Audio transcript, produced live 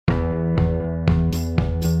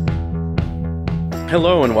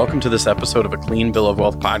Hello and welcome to this episode of A Clean Bill of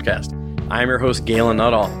Wealth podcast. I'm your host, Galen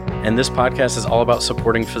Nuttall, and this podcast is all about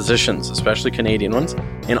supporting physicians, especially Canadian ones,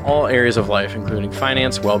 in all areas of life, including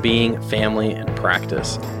finance, well-being, family, and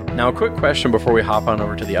practice. Now, a quick question before we hop on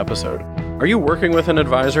over to the episode. Are you working with an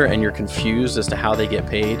advisor and you're confused as to how they get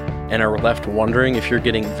paid and are left wondering if you're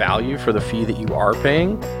getting value for the fee that you are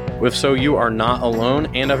paying? If so, you are not alone,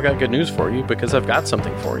 and I've got good news for you because I've got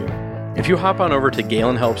something for you. If you hop on over to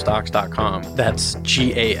GalenHelpsDocs.com, that's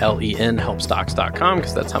Galen helpsdocs.com,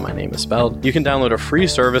 because that's how my name is spelled, you can download a free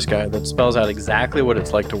service guide that spells out exactly what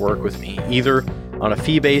it's like to work with me, either on a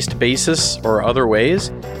fee-based basis or other ways.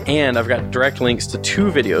 And I've got direct links to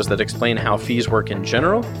 2 videos that explain how fees work in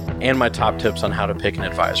general and my top tips on how to pick an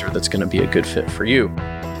advisor that's going to be a good fit for you.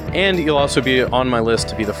 And you'll also be on my list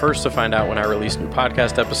to be the first to find out when I release a new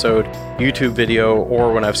podcast episode, YouTube video,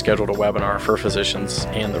 or when I've scheduled a webinar for physicians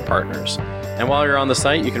and their partners. And while you're on the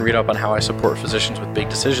site, you can read up on how I support physicians with big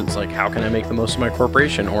decisions like how can I make the most of my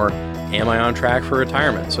corporation, or am I on track for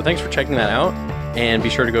retirement? So thanks for checking that out. And be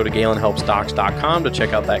sure to go to GalenHelpsDocs.com to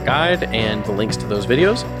check out that guide and the links to those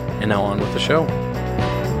videos. And now on with the show.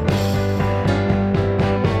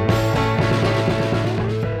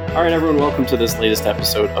 All right, everyone, welcome to this latest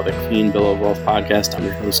episode of the Clean Bill of Wealth podcast. I'm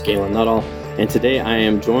your host, Galen Nuttall, and today I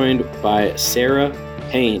am joined by Sarah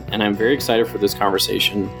Payne, and I'm very excited for this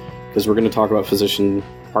conversation because we're going to talk about physician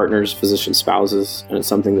partners, physician spouses, and it's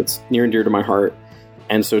something that's near and dear to my heart.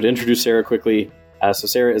 And so to introduce Sarah quickly, so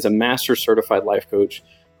Sarah is a master certified life coach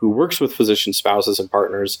who works with physician spouses and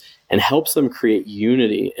partners and helps them create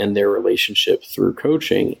unity in their relationship through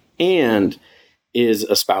coaching, and is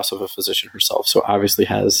a spouse of a physician herself, so obviously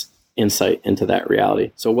has insight into that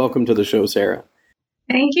reality. So welcome to the show, Sarah.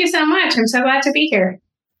 Thank you so much. I'm so glad to be here.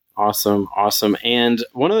 Awesome. And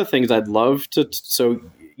one of the things I'd love to,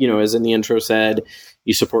 as in the intro said,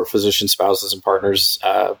 you support physician spouses and partners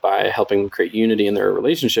by helping them create unity in their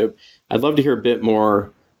relationship. I'd love to hear a bit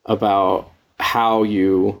more about how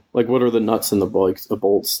you, what are the nuts and the bolts?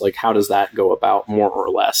 Like, how does that go about more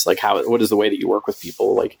or less? Like, what is the way that you work with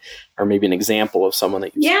people? Or maybe an example of someone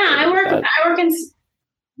that you. Yeah, I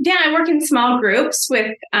work in small groups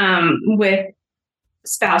with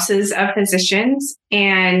spouses of physicians,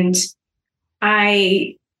 and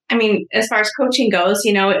I mean, as far as coaching goes,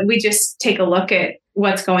 we just take a look at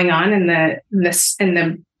what's going on in the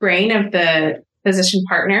brain of the physician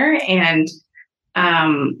partner, and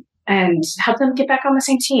help them get back on the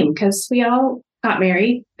same team, because we all got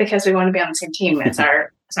married because we want to be on the same team as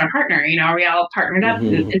our partner. We all partnered up,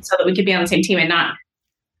 and so that we could be on the same team and not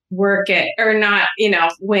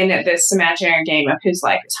win at this imaginary game of whose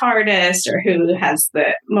life is hardest or who has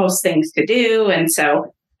the most things to do. And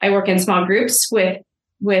so I work in small groups with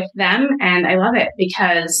them, and I love it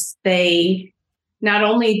because they not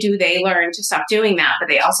only do they learn to stop doing that, but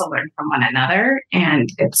they also learn from one another, and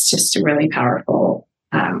it's just a really powerful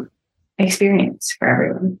experience for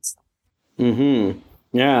everyone. Mm-hmm.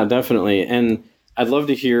 Yeah, definitely. And I'd love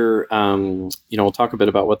to hear, we'll talk a bit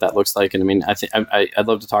about what that looks like. And I mean, I'd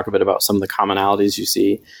love to talk a bit about some of the commonalities you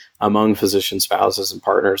see among physician spouses and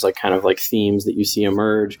partners, kind of themes that you see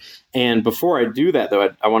emerge. And before I do that,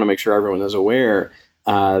 though, I want to make sure everyone is aware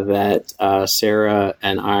that Sarah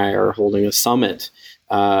and I are holding a summit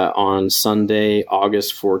on Sunday,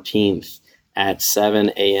 August 14th. At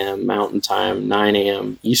 7 a.m. Mountain Time, 9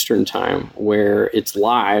 a.m. Eastern Time, where it's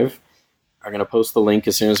live. I'm going to post the link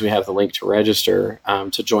as soon as we have the link to register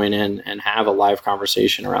to join in and have a live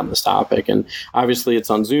conversation around this topic. And obviously it's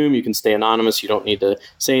on Zoom. You can stay anonymous. You don't need to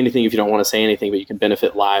say anything if you don't want to say anything, but you can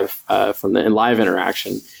benefit live from the live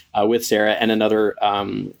interaction with Sarah and another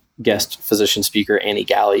guest physician speaker, Annie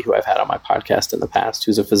Galley, who I've had on my podcast in the past,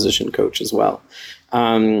 who's a physician coach as well. So I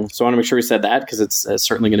want to make sure we said that, because it's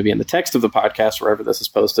certainly going to be in the text of the podcast wherever this is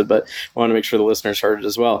posted, but I want to make sure the listeners heard it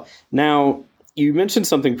as well. Now, you mentioned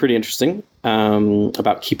something pretty interesting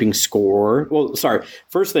about keeping score. Well, sorry.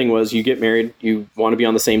 First thing was you get married, you want to be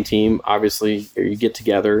on the same team, obviously, or you get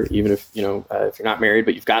together, even if, if you're not married,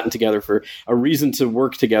 but you've gotten together for a reason to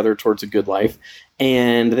work together towards a good life.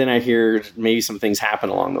 And then I hear maybe some things happen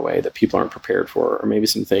along the way that people aren't prepared for, or maybe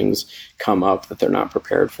some things come up that they're not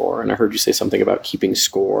prepared for. And I heard you say something about keeping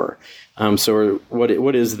score. So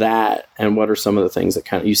what is that? And what are some of the things that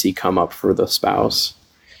kind of you see come up for the spouse?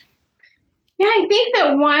 Yeah, I think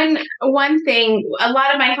that one thing, a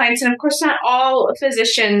lot of my clients, and of course not all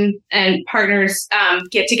physician and partners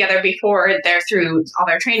get together before they're through all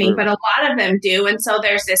their training, sure, but a lot of them do. And so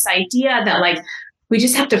there's this idea that we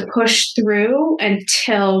just have to push through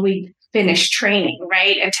until we finish training,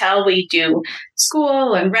 right? Until we do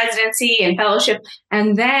school and residency and fellowship,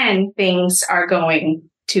 and then things are going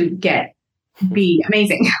to get be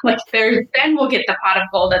amazing. Like then we'll get the pot of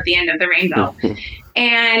gold at the end of the rainbow.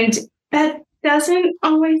 And that doesn't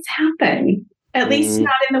always happen, at least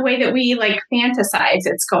not in the way that we like fantasize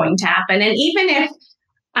it's going to happen. And even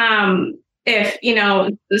if you know,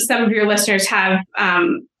 some of your listeners have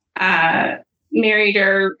married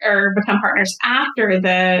or become partners after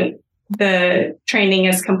the training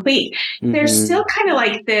is complete, there's still kind of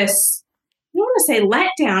like this, I don't want to say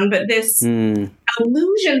letdown, but this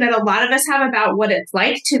illusion that a lot of us have about what it's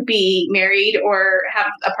like to be married or have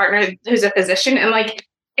a partner who's a physician. And like,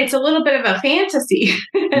 it's a little bit of a fantasy.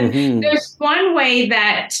 There's one way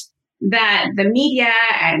that the media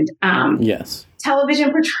and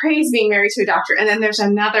television portrays being married to a doctor. And then there's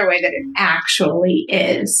another way that it actually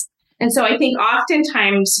is. And so I think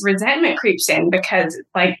oftentimes resentment creeps in because it's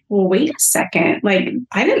like, well, wait a second, like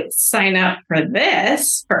I didn't sign up for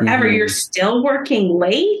this forever. You're still working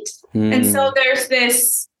late. And so there's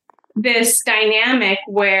this dynamic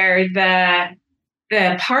where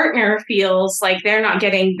the partner feels like they're not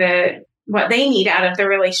getting what they need out of the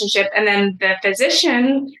relationship. And then the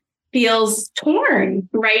physician feels torn,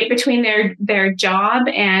 right, between their job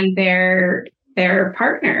and their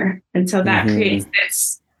partner. And so that creates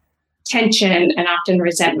this tension and often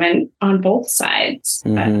resentment on both sides.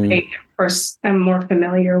 But I, of course, am more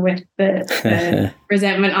familiar with the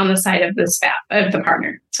resentment on the side of the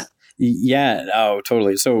partner. So. Yeah. Oh,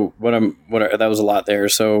 totally. So that was a lot there.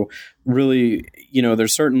 So really, you know,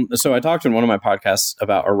 so I talked in one of my podcasts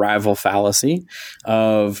about arrival fallacy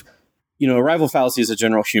of, you know, arrival fallacy is a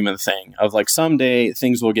general human thing of like someday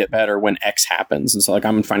things will get better when X happens. And so like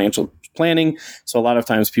I'm in financial planning. So a lot of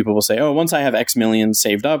times people will say, oh, once I have X million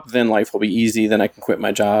saved up, then life will be easy. Then I can quit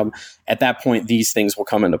my job. At that point, these things will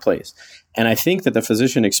come into place. And I think that the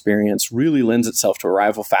physician experience really lends itself to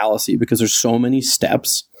arrival fallacy because there's so many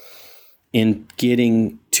steps in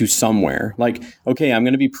getting to somewhere. Like, okay, I'm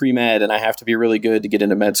going to be pre-med and I have to be really good to get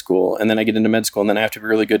into med school. And then I get into med school and then I have to be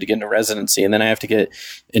really good to get into residency. And then I have to get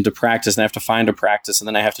into practice and I have to find a practice. And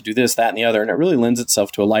then I have to do this, that, and the other. And it really lends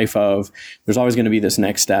itself to a life of there's always going to be this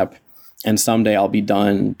next step. And someday I'll be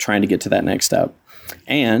done trying to get to that next step.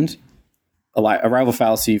 And arrival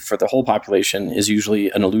fallacy for the whole population is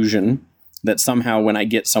usually an illusion that somehow when I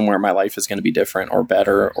get somewhere, my life is going to be different or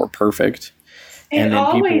better or perfect. It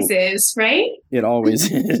always is, right? It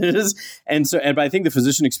always is. But I think the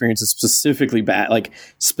physician experience is specifically bad, like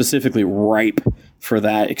specifically ripe for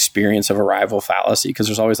that experience of arrival fallacy, because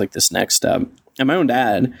there's always like this next step. And my own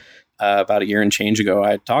dad, about a year and change ago,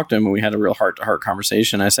 I talked to him and we had a real heart-to-heart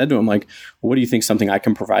conversation. I said to him, like, well, what do you think something I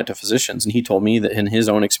can provide to physicians? And he told me that in his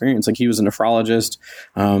own experience, like he was a nephrologist,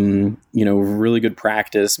 you know, really good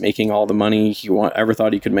practice, making all the money he ever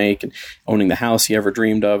thought he could make and owning the house he ever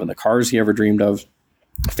dreamed of and the cars he ever dreamed of,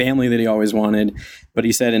 family that he always wanted. But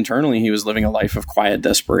he said internally he was living a life of quiet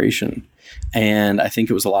desperation. And I think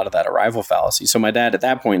it was a lot of that arrival fallacy. So my dad at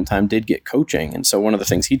that point in time did get coaching. And so one of the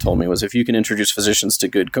things he told me was if you can introduce physicians to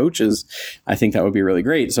good coaches, I think that would be really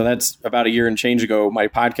great. So that's about a year and change ago. My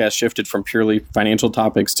podcast shifted from purely financial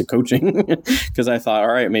topics to coaching because I thought,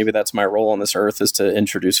 all right, maybe that's my role on this earth is to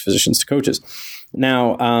introduce physicians to coaches.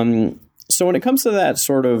 Now, so when it comes to that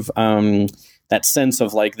sort of that sense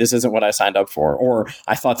of like, this isn't what I signed up for, or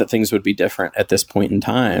I thought that things would be different at this point in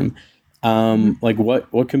time. Like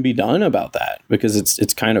what can be done about that? Because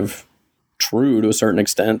it's kind of true to a certain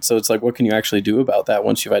extent. So it's like, what can you actually do about that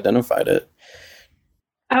once you've identified it?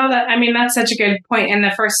 Oh, that's such a good point. And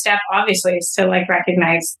the first step obviously is to like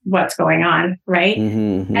recognize what's going on. Right.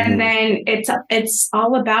 And then it's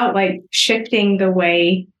all about like shifting the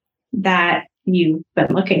way that you've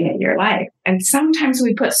been looking at your life. And sometimes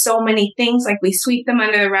we put so many things, like we sweep them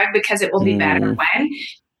under the rug because it will be better when.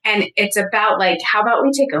 And it's about like, how about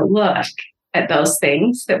we take a look at those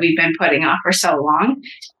things that we've been putting off for so long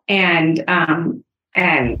and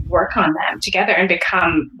work on them together and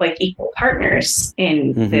become like equal partners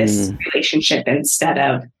in this relationship instead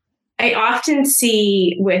of, I often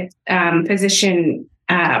see with physician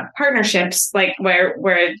partnerships, like where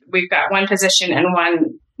we've got one physician and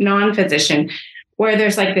one non-physician, where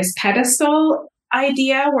there's like this pedestal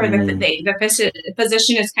idea where the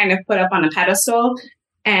physician is kind of put up on a pedestal,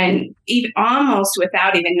 and even almost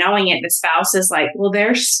without even knowing it, the spouse is like, well,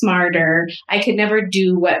 they're smarter. I could never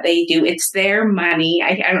do what they do. It's their money.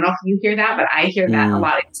 I don't know if you hear that, but I hear that a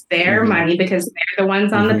lot. It's their money because they're the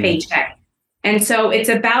ones on the paycheck. And so it's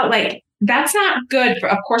about like, that's not good,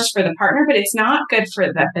 of course, for the partner, but it's not good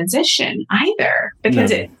for the physician either,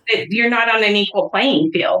 because you're not on an equal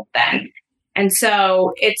playing field then. And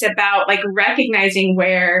so it's about like recognizing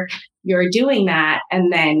where you're doing that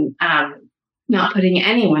and then not putting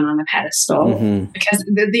anyone on a pedestal, because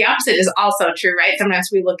the opposite is also true, right? Sometimes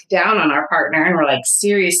we look down on our partner and we're like,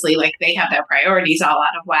 seriously, like they have their priorities all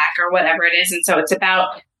out of whack or whatever it is. And so it's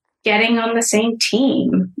about getting on the same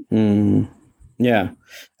team. Yeah,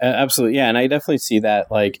 absolutely. Yeah. And I definitely see that,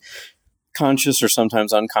 like, conscious or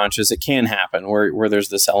sometimes unconscious, it can happen where there's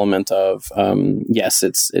this element of, yes,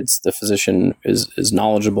 it's the physician is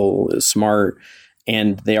knowledgeable, is smart.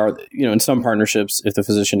 And they are, in some partnerships, if the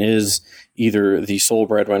physician is either the sole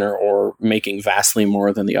breadwinner or making vastly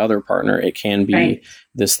more than the other partner, it can be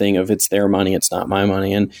this thing of it's their money, it's not my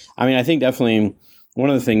money. And I mean, I think definitely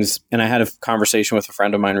one of the things, and I had a conversation with a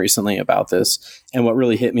friend of mine recently about this, and what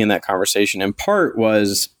really hit me in that conversation in part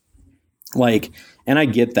was like, and I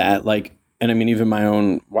get that, like, and I mean, even my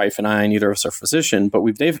own wife and I, neither of us are physician, but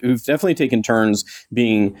we've definitely taken turns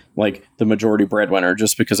being like the majority breadwinner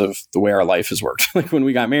just because of the way our life has worked. Like when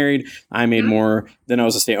we got married, I made more. Then I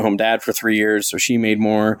was a stay-at-home dad for 3 years, so she made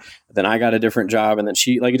more. Then I got a different job, and then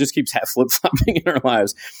she, like, it just keeps flip-flopping in our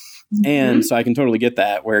lives. And so I can totally get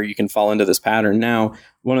that, where you can fall into this pattern. Now,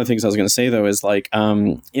 one of the things I was going to say, though, is like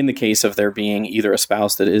in the case of there being either a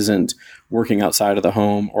spouse that isn't working outside of the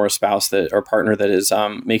home or a spouse that or partner that is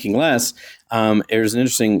making less, there's an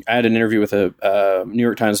interesting, I had an interview with a New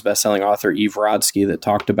York Times bestselling author, Eve Rodsky, that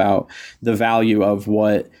talked about the value of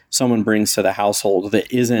what someone brings to the household that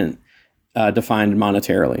isn't defined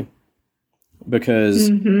monetarily.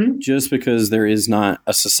 Because just because there is not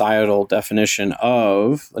a societal definition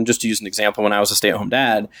of, and just to use an example, when I was a stay-at-home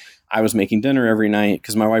dad, I was making dinner every night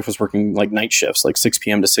because my wife was working like night shifts, like 6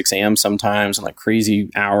 p.m. to 6 a.m. sometimes, and like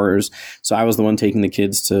crazy hours. So I was the one taking the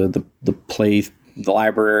kids to the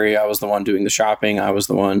library. I was the one doing the shopping. I was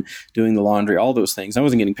the one doing the laundry, all those things. I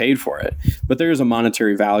wasn't getting paid for it, but there's a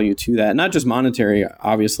monetary value to that. Not just monetary,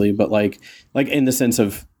 obviously, but like in the sense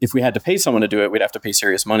of if we had to pay someone to do it, we'd have to pay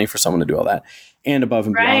serious money for someone to do all that. And above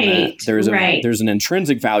and beyond that, there's an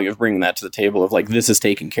intrinsic value of bringing that to the table of like, this is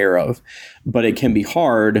taken care of, but it can be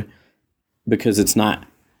hard because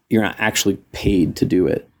you're not actually paid to do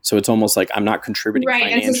it. So it's almost like I'm not contributing.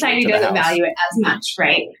 Right. And society doesn't value it as much.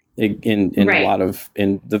 Right. In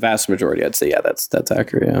the vast majority, I'd say, yeah, that's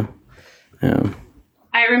accurate. Yeah.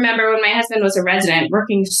 I remember when my husband was a resident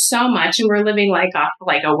working so much, and we're living like off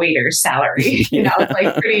like a waiter's salary,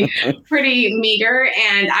 like pretty meager.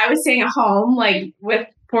 And I was staying at home like with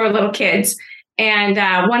 4 little kids. And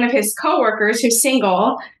one of his coworkers who's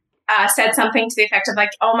single said something to the effect of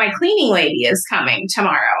like, "Oh, my cleaning lady is coming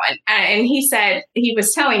tomorrow." And he said, he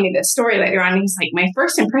was telling me this story later on. He's like, my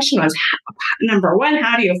first impression was, number one,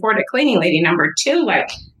 how do you afford a cleaning lady? Number two, like,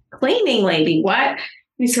 cleaning lady, what?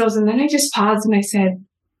 And he goes, and then I just paused and I said,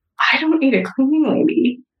 I don't need a cleaning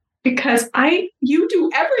lady because you do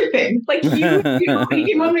everything. Like he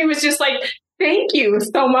came on me was just like, thank you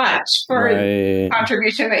so much for the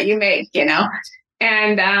contribution that you make,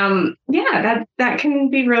 And that can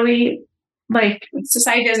be really, like,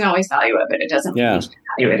 society doesn't always value it, but it doesn't value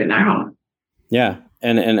it in our home. Yeah.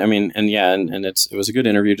 And I mean, and it was a good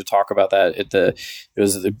interview to talk about that. It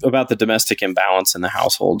was about the domestic imbalance in the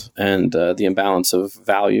household and the imbalance of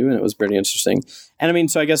value. And it was pretty interesting. And I mean,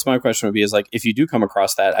 so I guess my question would be is like, if you do come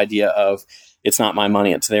across that idea of it's not my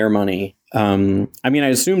money, it's their money. I mean, I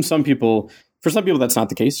assume for some people, that's not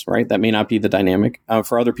the case, right? That may not be the dynamic.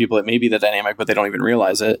 For other people, it may be the dynamic, but they don't even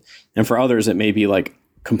realize it. And for others, it may be like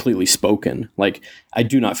completely spoken. Like, I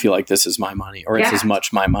do not feel like this is my money, or it's as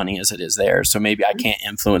much my money as it is theirs. So maybe I can't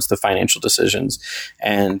influence the financial decisions.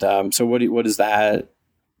 And so what does that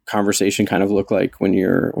conversation kind of look like when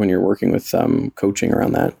you're working with coaching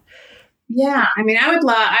around that? Yeah, I mean, I would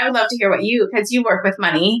love to hear because you work with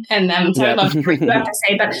money, and so I'd love to hear what you have to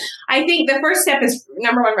say. But I think the first step is,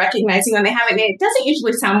 number one, recognizing when they have it. And it doesn't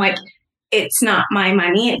usually sound like it's not my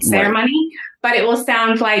money, it's their money, but it will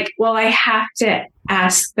sound like, well, I have to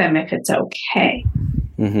ask them if it's okay.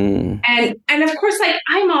 Mm-hmm. And of course, like,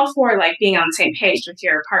 I'm all for like being on the same page with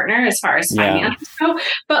your partner as far as finances go,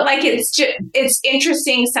 but like, it's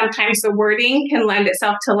interesting. Sometimes the wording can lend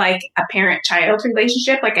itself to like a parent-child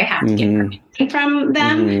relationship. Like, I have to get permission from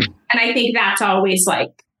them. Mm-hmm. And I think that's always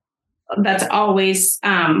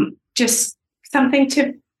just something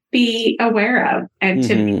to be aware of and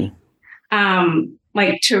to be,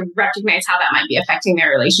 to recognize how that might be affecting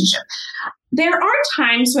their relationship. There are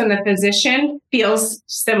times when the physician feels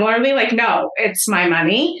similarly, like, no, it's my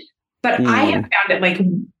money. But I have found it like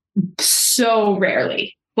so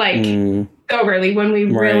rarely, so rarely when we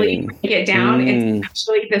really get down. It's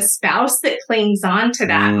actually the spouse that clings on to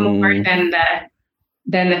that more than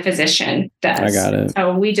the physician does. I got it.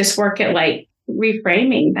 So we just work at like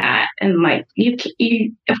reframing that and like you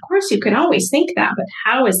of course you can always think that, but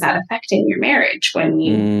how is that affecting your marriage when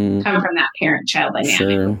you come from that parent-child dynamic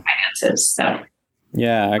with finances? So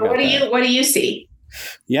yeah, what do you see?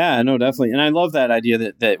 Yeah, no, definitely. And I love that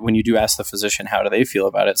idea that when you do ask the physician, how do they feel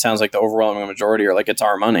about it? It sounds like the overwhelming majority are like, it's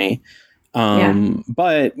our money.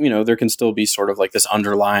 But there can still be sort of like this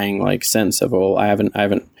underlying like sense of, well, I haven't,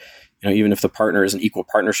 even if the partner is an equal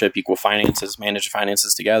partnership, equal finances, manage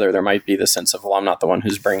finances together, there might be the sense of, well, I'm not the one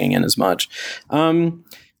who's bringing in as much.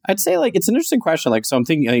 I'd say like, it's an interesting question. Like, so I'm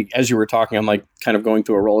thinking like, as you were talking, I'm like kind of going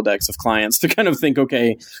through a Rolodex of clients to kind of think,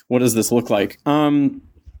 okay, what does this look like?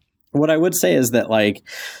 What I would say is that like,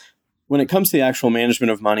 when it comes to the actual management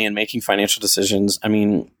of money and making financial decisions, I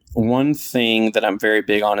mean, one thing that I'm very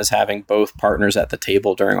big on is having both partners at the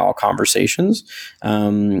table during all conversations,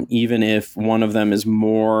 even if one of them is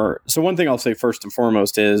more. So one thing I'll say first and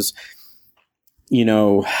foremost is,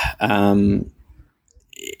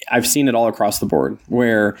 I've seen it all across the board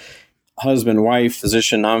where husband, wife,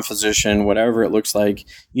 physician, non-physician, whatever it looks like,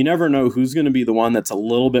 you never know who's going to be the one that's a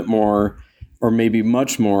little bit more or maybe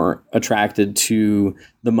much more attracted to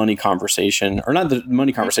the money conversation, or not the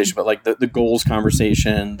money conversation, but like the goals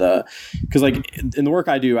conversation. Because like in the work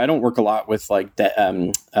I do, I don't work a lot with like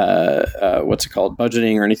what's it called,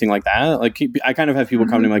 budgeting or anything like that. Like I kind of have people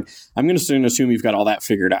come to me like, I'm going to assume you've got all that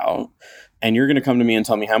figured out, and you're going to come to me and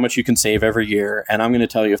tell me how much you can save every year, and I'm going to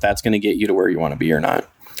tell you if that's going to get you to where you want to be or not.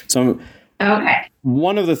 So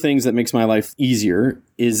one of the things that makes my life easier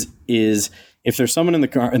is if there's someone in the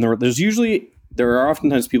car, and there are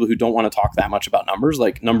oftentimes people who don't want to talk that much about numbers,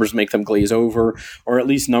 like numbers make them glaze over, or at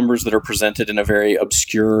least numbers that are presented in a very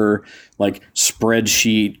obscure, like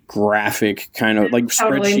spreadsheet graphic kind of like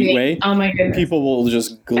spreadsheet way. Oh my goodness. People will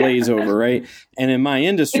just glaze over, right? And in my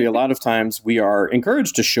industry, a lot of times we are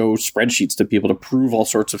encouraged to show spreadsheets to people to prove all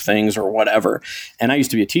sorts of things or whatever. And I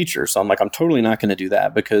used to be a teacher, so I'm like, I'm totally not going to do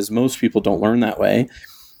that because most people don't learn that way.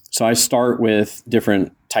 So I start with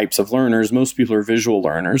different types of learners. Most people are visual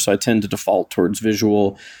learners, so I tend to default towards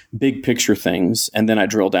visual, big picture things, and then I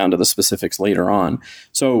drill down to the specifics later on.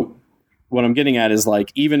 So what I'm getting at is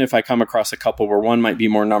like, even if I come across a couple where one might be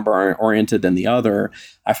more number oriented than the other,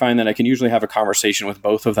 I find that I can usually have a conversation with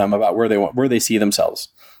both of them about where they see themselves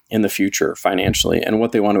in the future financially and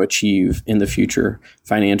what they want to achieve in the future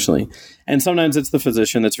financially. And sometimes it's the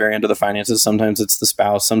physician that's very into the finances. Sometimes it's the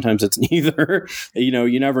spouse. Sometimes it's neither.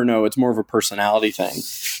 You never know. It's more of a personality thing.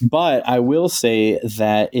 But I will say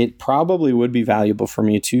that it probably would be valuable for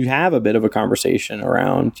me to have a bit of a conversation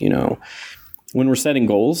around, when we're setting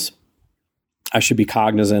goals, I should be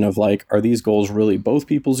cognizant of like, are these goals really both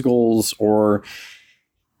people's goals, or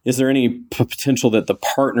is there any potential that the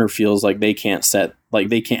partner feels like they can't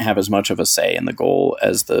have as much of a say in the goal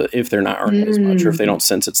as if they're not earning as much, or if they don't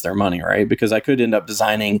sense it's their money, right? Because I could end up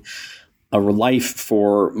designing a life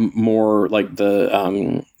for more like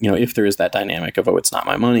if there is that dynamic of, oh, it's not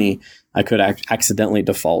my money, I could accidentally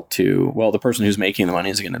default to, well, the person who's making the money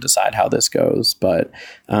is going to decide how this goes. But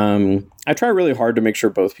I try really hard to make sure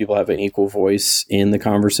both people have an equal voice in the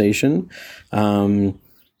conversation.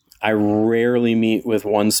 I rarely meet with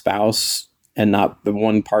one spouse and not the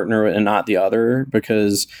one partner and not the other,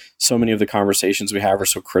 because so many of the conversations we have are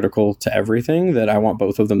so critical to everything that I want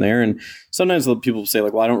both of them there. And sometimes people say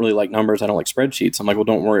like, well, I don't really like numbers. I don't like spreadsheets. I'm like, well,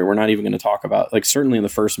 don't worry. We're not even going to talk about, like, certainly in the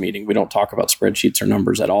first meeting, we don't talk about spreadsheets or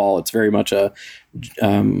numbers at all. It's very much a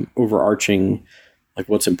overarching, like,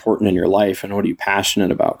 what's important in your life and what are you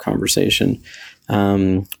passionate about conversation.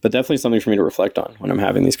 But definitely something for me to reflect on when I'm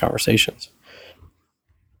having these conversations.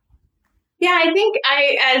 Yeah, I think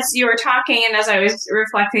as you were talking and as I was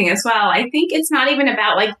reflecting as well, I think it's not even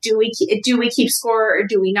about like, do we keep score or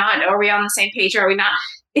do we not? Are we on the same page or are we not?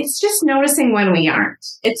 It's just noticing when we aren't.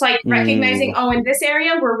 It's like recognizing, oh, in this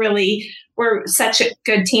area, we're such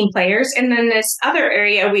good team players. And then this other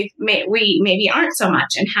area, we maybe aren't so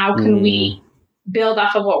much. And how can we build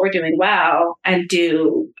off of what we're doing well and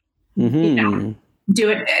do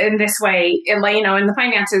it in this way, in the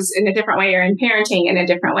finances in a different way, or in parenting in a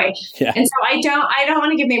different way. Yeah. And so I don't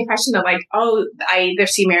want to give the impression that like, oh, I either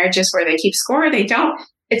see marriages where they keep score or they don't.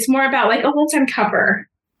 It's more about like, oh, let's uncover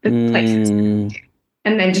the places and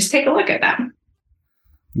then just take a look at them.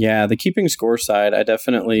 Yeah, the keeping score side, I'm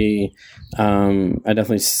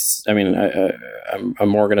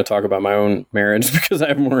more going to talk about my own marriage because I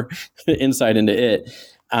have more insight into it.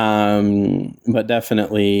 But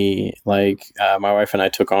definitely, like, my wife and I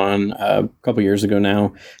took on a couple years ago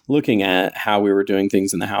now, looking at how we were doing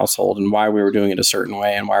things in the household and why we were doing it a certain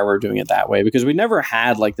way and why we were doing it that way, because we never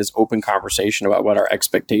had like this open conversation about what our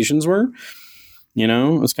expectations were. You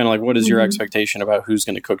know, it's kind of like, what is your Mhm. expectation about who's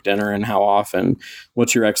going to cook dinner and how often?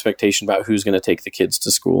 What's your expectation about who's going to take the kids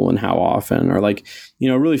to school and how often? Or like, you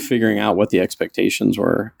know, really figuring out what the expectations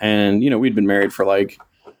were. And, you know, we'd been married for like,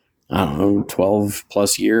 I don't know, 12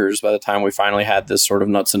 plus years by the time we finally had this sort of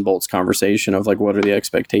nuts and bolts conversation of like, what are the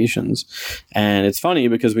expectations? And it's funny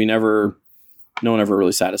because no one ever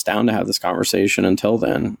really sat us down to have this conversation until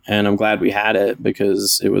then. And I'm glad we had it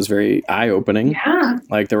because it was very eye-opening. Yeah.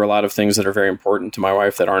 Like there were a lot of things that are very important to my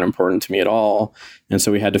wife that aren't important to me at all. And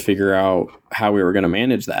so we had to figure out how we were going to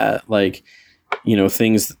manage that. Like, you know,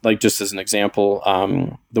 things like, just as an example,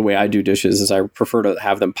 the way I do dishes is I prefer to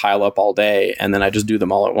have them pile up all day and then I just do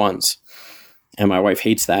them all at once. And my wife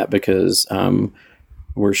hates that because,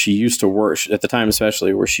 where she used to work at the time,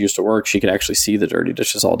 especially where she used to work, she could actually see the dirty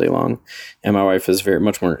dishes all day long. And my wife is very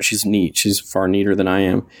much more, she's neat. She's far neater than I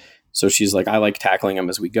am. So she's like, I like tackling them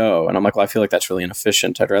as we go. And I'm like, well, I feel like that's really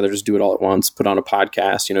inefficient. I'd rather just do it all at once, put on a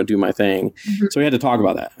podcast, you know, do my thing. Mm-hmm. So we had to talk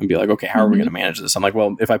about that and be like, okay, how are we going to manage this? I'm like,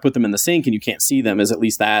 well, if I put them in the sink and you can't see them, is at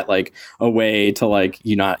least that like a way to like,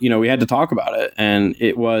 you not, you know, we had to talk about it. And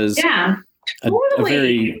it was a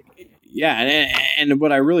very, and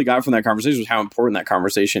what I really got from that conversation was how important that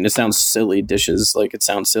conversation. It sounds silly, dishes, like it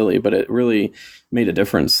sounds silly, but it really made a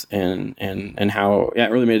difference, and how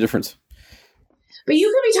it really made a difference. But you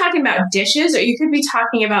could be talking about dishes, or you could be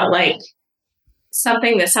talking about like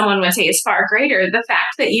something that someone would say is far greater. The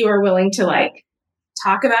fact that you are willing to like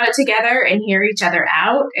talk about it together and hear each other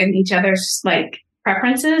out and each other's like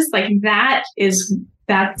preferences, like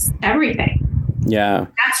that's everything. Yeah,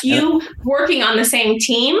 that's you working on the same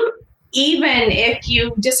team. Even if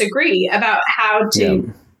you disagree about how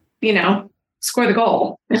to, you know, score the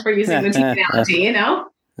goal, if we're using the team analogy, you know?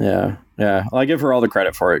 Yeah. Well, I give her all the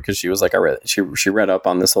credit for it because she was like, she read up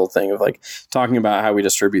on this whole thing of like talking about how we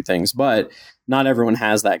distribute things, but not everyone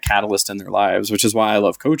has that catalyst in their lives, which is why I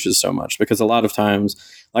love coaches so much, because a lot of times,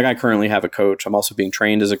 like I currently have a coach, I'm also being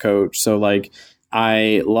trained as a coach. So like,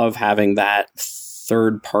 I love having that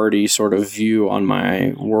third party sort of view on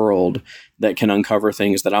my world that can uncover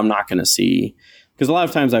things that I'm not going to see. Because a lot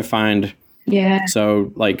of times I find,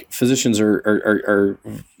 so like physicians are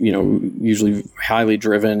you know, usually highly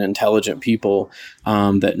driven, intelligent people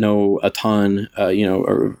that know a ton, you know,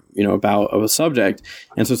 or, you know, about a subject.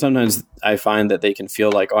 And so sometimes I find that they can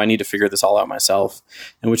feel like, oh, I need to figure this all out myself.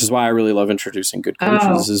 And which is why I really love introducing good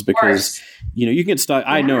coaches, is because, you know, you get stuck.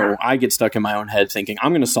 I know I get stuck in my own head thinking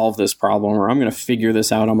I'm going to solve this problem or I'm going to figure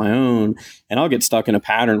this out on my own. And I'll get stuck in a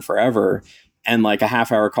pattern forever. And like a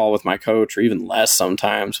half-hour call with my coach, or even less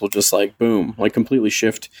sometimes, will just like, boom, like completely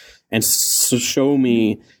shift and show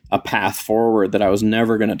me a path forward that I was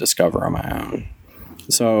never going to discover on my own.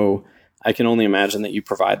 So I can only imagine that you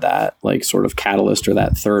provide that like sort of catalyst or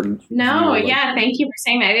that third. No, thank you for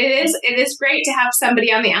saying that. It is great to have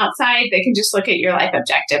somebody on the outside that can just look at your life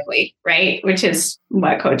objectively, right? Which is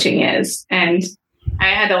what coaching is. And I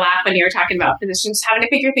had to laugh when you were talking about physicians having to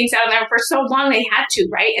figure things out. And for so long they had to,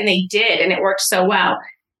 right? And they did, and it worked so well.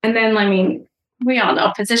 And then, I mean, we all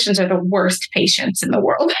know physicians are the worst patients in the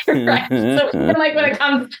world, right? So like when it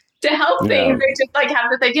comes to health things, they just like have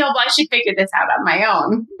this idea, well, I should figure this out on my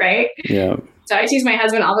own, right? Yeah. So I tease my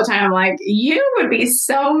husband all the time. I'm like, you would be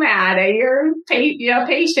so mad at your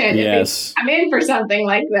patient if they come in for something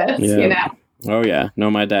like this, you know? Oh yeah,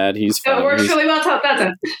 no, my dad, he's funny. So it works really well till it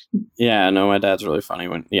doesn't. Yeah, no, my dad's really funny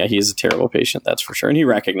he's a terrible patient, that's for sure. And he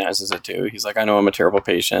recognizes it too. He's like, I know I'm a terrible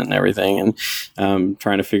patient and everything, and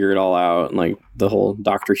trying to figure it all out, and like the whole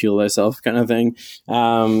doctor heal thyself kind of thing.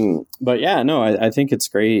 But yeah, no, I think it's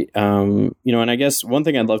great. You know, and I guess one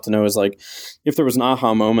thing I'd love to know is like, if there was an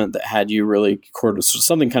aha moment that had you really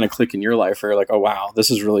something kind of click in your life where you're like, oh wow,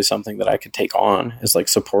 this is really something that I could take on, is like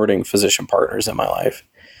supporting physician partners in my life.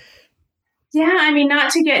 Yeah, I mean,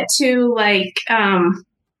 not to get too like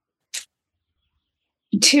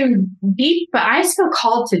too deep, but I feel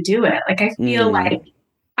called to do it. Like I feel like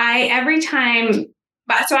every time.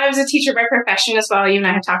 So I was a teacher by profession as well. You and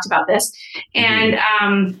I have talked about this, and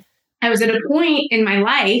I was at a point in my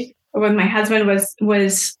life when my husband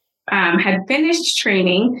was had finished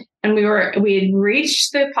training, and we had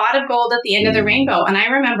reached the pot of gold at the end of the rainbow. And I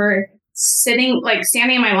remember standing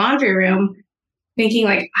in my laundry room, thinking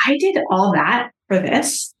like, I did all that for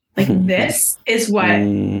this. Like this is what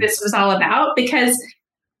this was all about, because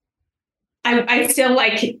I still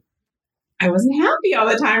like, I wasn't happy all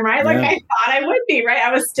the time, right? Like I thought I would be, right?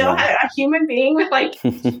 I was still a human being with like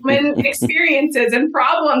human experiences and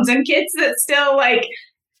problems, and kids that still like,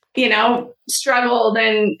 you know, struggled,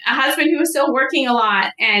 and a husband who was still working a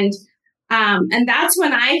lot. And that's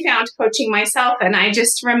when I found coaching myself. And I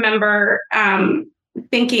just remember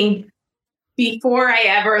thinking, before I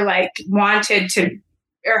ever like wanted to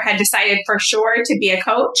or had decided for sure to be a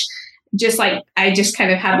coach, just like I just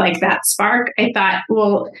kind of had like that spark. I thought,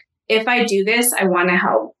 well, if I do this, I want to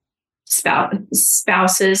help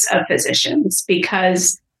spouses of physicians,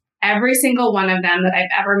 because every single one of them that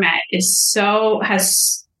I've ever met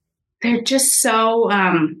they're just so,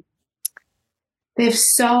 they have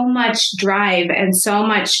so much drive and so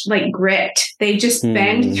much like grit. They just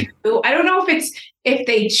bend through. I don't know if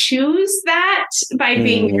they choose that by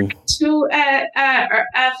being married to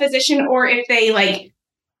a physician, or if they like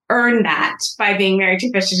earn that by being married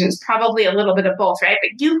to physicians. Probably a little bit of both, right?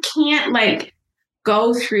 But you can't like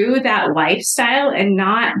go through that lifestyle and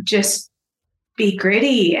not just be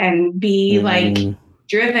gritty and be like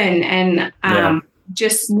driven and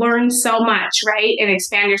just learn so much, right? And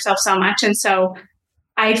expand yourself so much. And so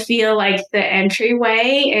I feel like the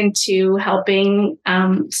entryway into helping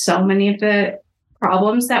so many of the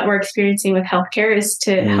problems that we're experiencing with healthcare is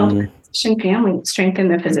to help physician families, strengthen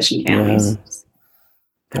the physician families. Yeah.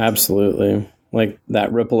 Absolutely. Like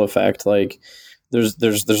that ripple effect, like there's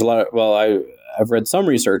a lot of, I've read some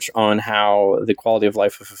research on how the quality of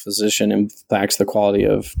life of a physician impacts the quality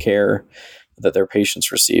of care that their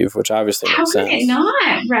patients receive, which obviously makes sense. How could it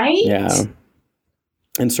not, right? Yeah.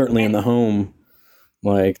 And certainly in the home,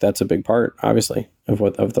 like that's a big part, obviously,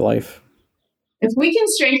 of the life. If we can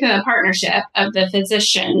strengthen the partnership of the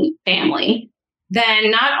physician family,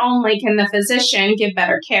 then not only can the physician give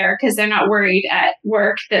better care because they're not worried at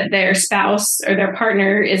work that their spouse or their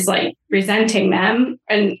partner is like resenting them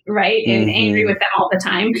and angry with them all the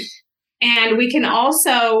time. And we can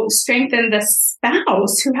also strengthen the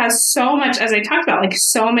spouse who has so much, as I talked about, like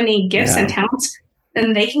so many gifts and talents,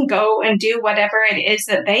 and they can go and do whatever it is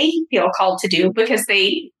that they feel called to do because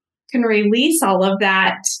they can release all of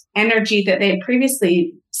that energy that they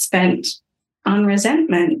previously spent on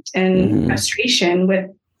resentment and frustration with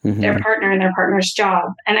their partner and their partner's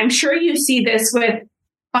job. And I'm sure you see this with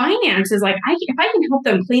finances. Like if I can help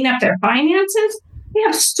them clean up their finances, they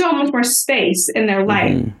have so much more space in their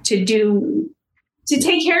life to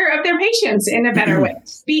take care of their patients in a better way,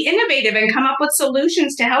 be innovative and come up with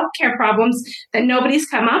solutions to healthcare problems that nobody's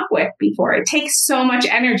come up with before. It takes so much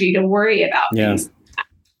energy to worry about things.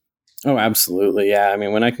 Oh, absolutely. Yeah. I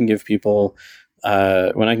mean, when I can give people,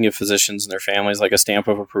 when I can give physicians and their families like a stamp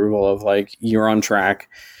of approval of like, you're on track,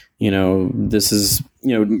 this is,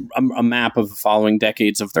 a map of the following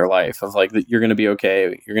decades of their life of like, you're going to be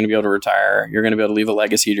okay. You're going to be able to retire. You're going to be able to leave a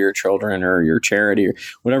legacy to your children or your charity or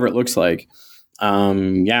whatever it looks like.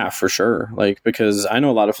 Yeah, for sure. Like, because I know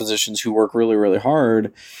a lot of physicians who work really, really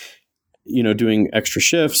hard, doing extra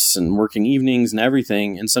shifts and working evenings and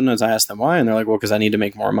everything. And sometimes I ask them why, and they're like, well, because I need to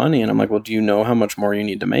make more money. And I'm like, well, do you know how much more you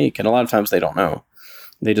need to make? And a lot of times they don't know.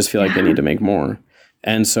 They just feel like they need to make more.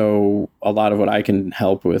 And so a lot of what I can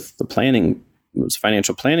help with the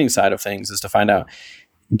financial planning side of things is to find out,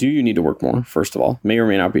 do you need to work more? First of all, may or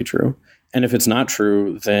may not be true. And if it's not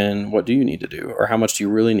true, then what do you need to do? Or how much do you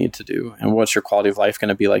really need to do? And what's your quality of life going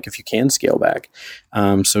to be like if you can scale back?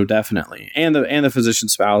 So definitely. And the physician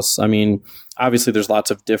spouse, I mean, obviously there's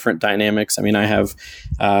lots of different dynamics. I mean,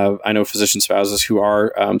 I know physician spouses who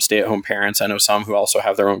are stay-at-home parents. I know some who also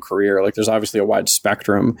have their own career. Like there's obviously a wide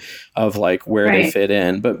spectrum of like where they fit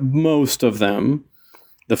in, but most of them,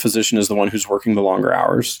 the physician is the one who's working the longer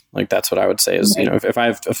hours. Like that's what I would say is, if I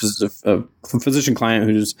have a physician client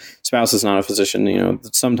whose spouse is not a physician,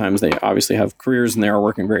 sometimes they obviously have careers and they are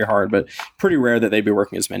working very hard, but pretty rare that they'd be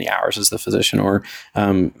working as many hours as the physician or,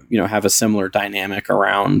 have a similar dynamic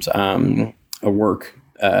around a work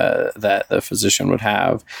that the physician would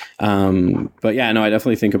have. But yeah, no, I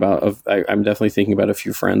definitely think I'm definitely thinking about a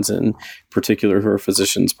few friends in particular who are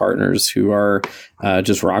physicians partners who are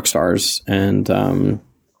just rock stars. And,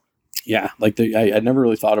 yeah, like I never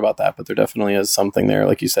really thought about that, but there definitely is something there.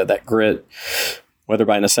 Like you said, that grit, whether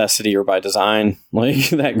by necessity or by design, like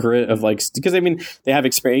that grit of like, because I mean, they have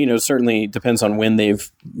experience, certainly depends on when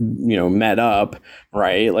they've, met up,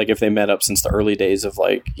 right? Like if they met up since the early days of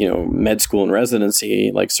like, med school and residency,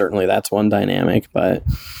 like certainly that's one dynamic, but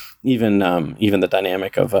even the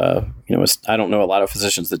dynamic of, I don't know a lot of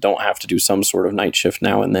physicians that don't have to do some sort of night shift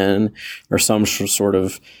now and then, or some sort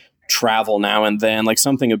of travel now and then, like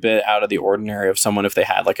something a bit out of the ordinary of someone if they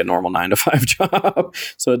had like a normal 9-to-5 job.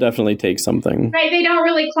 So it definitely takes something. Right. They don't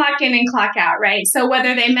really clock in and clock out. Right. So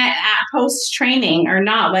whether they met at post training or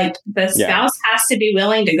not, like the spouse has to be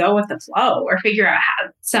willing to go with the flow or figure out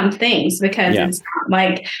some things because it's not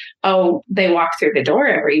like, oh, they walk through the door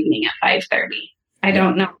every evening at 5:30. I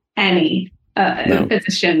don't know any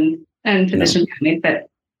physician and physician companies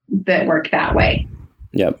that work that way.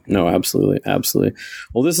 Yep. No, absolutely. Absolutely.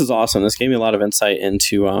 Well, this is awesome. This gave me a lot of insight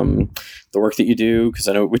into the work that you do, because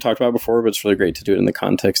I know we talked about it before, but it's really great to do it in the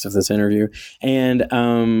context of this interview. And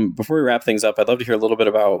before we wrap things up, I'd love to hear a little bit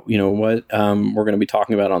about, what we're going to be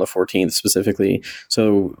talking about on the 14th specifically.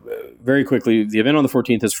 So very quickly, the event on the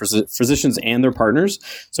 14th is for physicians and their partners.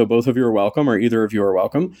 So both of you are welcome, or either of you are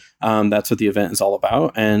welcome. That's what the event is all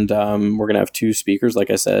about. And we're going to have two speakers, like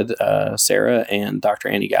I said, Sarah and Dr.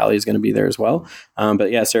 Annie Galley is going to be there as well.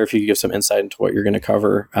 But yeah, Sarah, if you could give some insight into what you're going to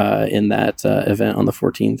cover in that event on the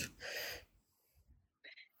 14th.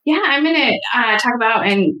 Yeah, I'm going to talk about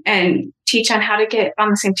and teach on how to get on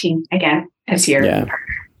the same team again as your partner.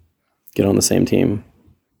 Get on the same team.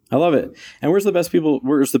 I love it. And where's the best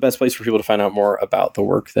place for people to find out more about the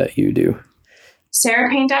work that you do?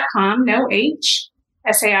 sarahpayne.com, no H.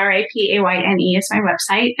 SARAPAYNE is my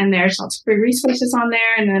website, and there's lots of free resources on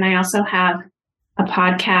there. And then I also have a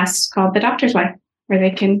podcast called The Doctor's Wife, where they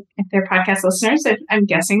can, if they're podcast listeners, if I'm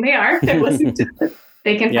guessing they are, they're listening to it,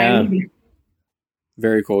 they can find me.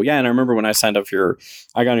 Very cool. Yeah, and I remember when I signed up for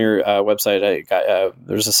I got on your website, I got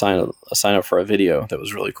there's a sign up for a video that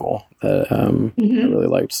was really cool that I really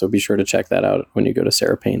liked. So be sure to check that out when you go to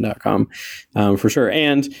sarahpayne.com for sure.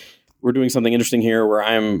 And we're doing something interesting here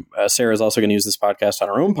where Sarah's also going to use this podcast on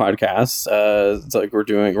her own podcast. It's like we're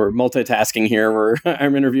multitasking here.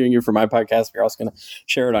 I'm interviewing you for my podcast. We're also going to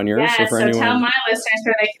share it on yours. Yeah, so tell my listeners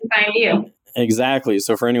where they can find you. Exactly.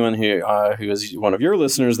 So for anyone who is one of your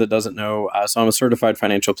listeners that doesn't know, so I'm a certified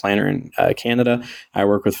financial planner in Canada. I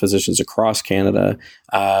work with physicians across Canada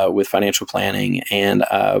with financial planning. And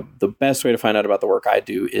the best way to find out about the work I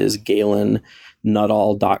do is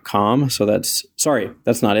GalenNuttall.com. So that's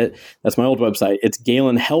not it. That's my old website. It's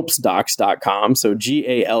GalenHelpsDocs.com. So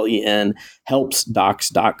GALEN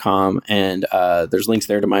helpsdocs.com. And there's links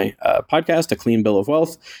there to my podcast, A Clean Bill of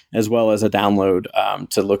Wealth, as well as a download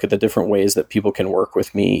to look at the different ways that people can work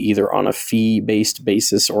with me, either on a fee-based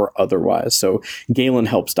basis or otherwise. So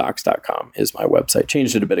GalenHelpsDocs.com is my website.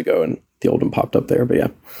 Changed it a bit ago and the old one popped up there, but yeah.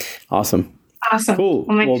 Awesome. Cool.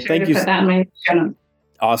 Well, thank you. Put that in my channel.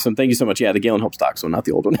 Awesome. Thank you so much. Yeah, the Galen Helps Docs one, not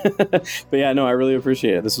the old one. But yeah, no, I really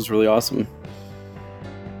appreciate it. This was really awesome.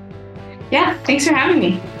 Yeah, thanks for having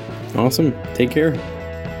me. Awesome. Take care.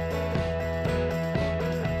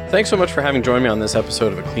 Thanks so much for having joined me on this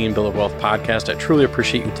episode of A Clean Bill of Wealth podcast. I truly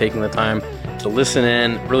appreciate you taking the time to listen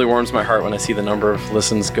in. It really warms my heart when I see the number of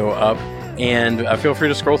listens go up. And feel free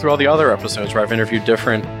to scroll through all the other episodes where I've interviewed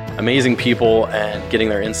different amazing people and getting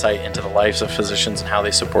their insight into the lives of physicians and how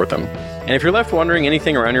they support them. And if you're left wondering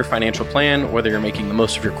anything around your financial plan, whether you're making the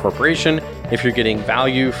most of your corporation, if you're getting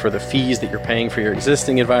value for the fees that you're paying for your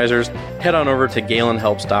existing advisors, head on over to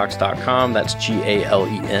GalenHelpsDocs.com. That's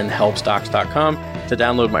GALEN helpsdocs.com to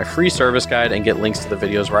download my free service guide and get links to the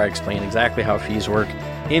videos where I explain exactly how fees work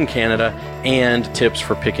in Canada and tips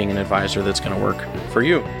for picking an advisor that's going to work for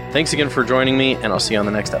you. Thanks again for joining me, and I'll see you on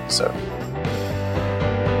the next episode.